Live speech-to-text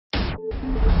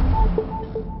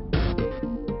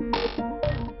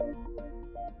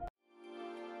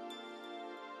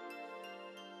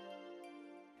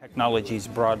Technologies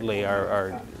broadly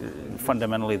are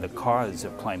fundamentally the cause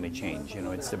of climate change. You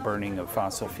know, it's the burning of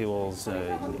fossil fuels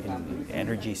in the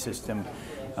energy system,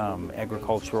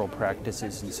 agricultural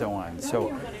practices, and so on. So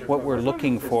what we're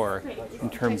looking for in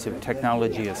terms of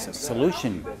technology as a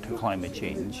solution to climate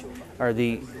change are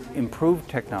the improved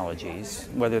technologies,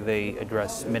 whether they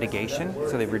address mitigation,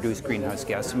 so they reduce greenhouse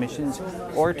gas emissions,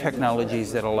 or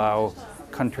technologies that allow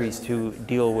countries to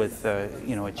deal with a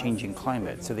changing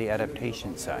climate, so the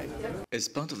adaptation side. As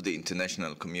part of the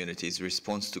international community's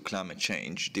response to climate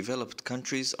change, developed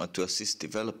countries are to assist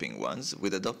developing ones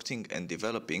with adopting and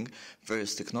developing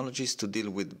various technologies to deal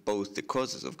with both the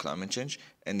causes of climate change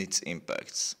and its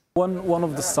impacts. One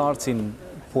of the starting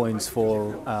points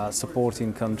for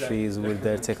supporting countries with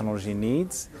their technology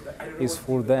needs is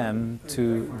for them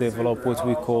to develop what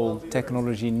we call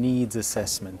technology needs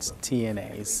assessments,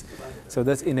 TNAs. So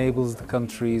that enables the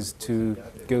countries to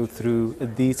go through a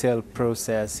detailed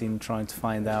process in trying to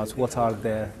find out what are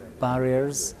their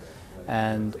barriers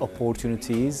and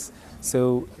opportunities.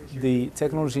 So the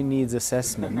technology needs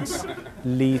assessments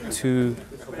lead to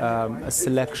a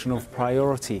selection of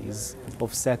priorities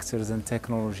of sectors and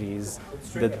technologies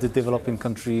that the developing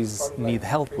countries need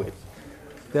help with.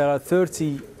 There are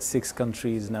 36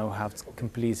 countries now have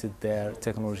completed their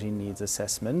technology needs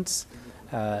assessments,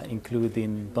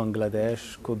 including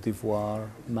Bangladesh, Cote d'Ivoire,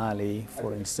 Mali,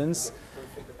 for instance.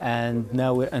 And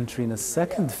now we're entering a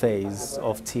second phase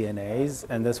of TNAs,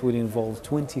 and that will involve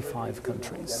 25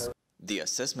 countries. The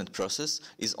assessment process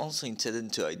is also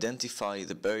intended to identify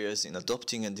the barriers in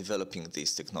adopting and developing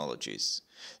these technologies.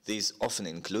 These often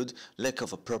include lack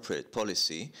of appropriate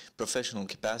policy, professional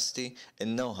capacity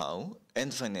and know-how,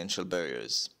 and financial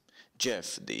barriers.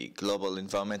 GEF, the Global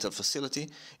Environmental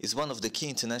Facility, is one of the key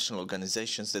international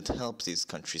organizations that help these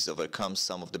countries overcome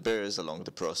some of the barriers along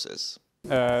the process.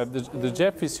 The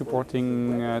GEF is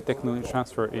supporting technology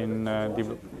transfer in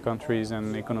developed countries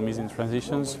and economies in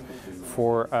transitions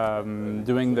for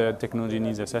doing the technology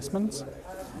needs assessments,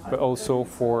 but also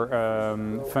for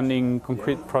funding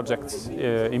concrete projects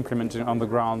implemented on the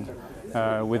ground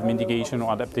with mitigation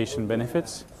or adaptation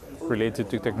benefits related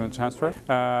to technology transfer.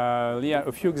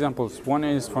 A few examples. One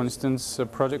is, for instance, a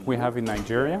project we have in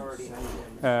Nigeria,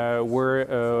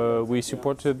 where we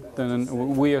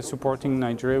are supporting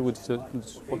Nigeria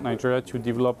Nigeria to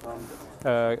develop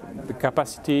the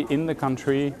capacity in the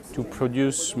country to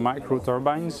produce micro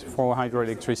turbines for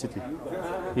hydroelectricity.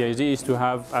 The idea is to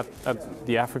have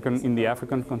in the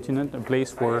African continent a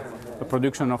place where the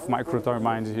production of micro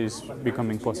turbines is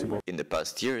becoming possible. In the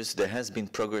past years, there has been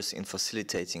progress in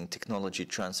facilitating technology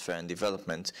transfer and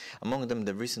development, among them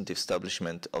the recent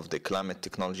establishment of the Climate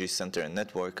Technology Center and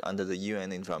Network under the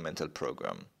UN Environmental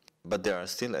Programme. But there are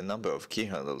still a number of key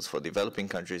hurdles for developing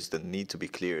countries that need to be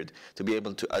cleared to be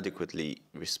able to adequately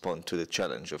respond to the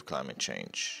challenge of climate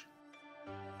change.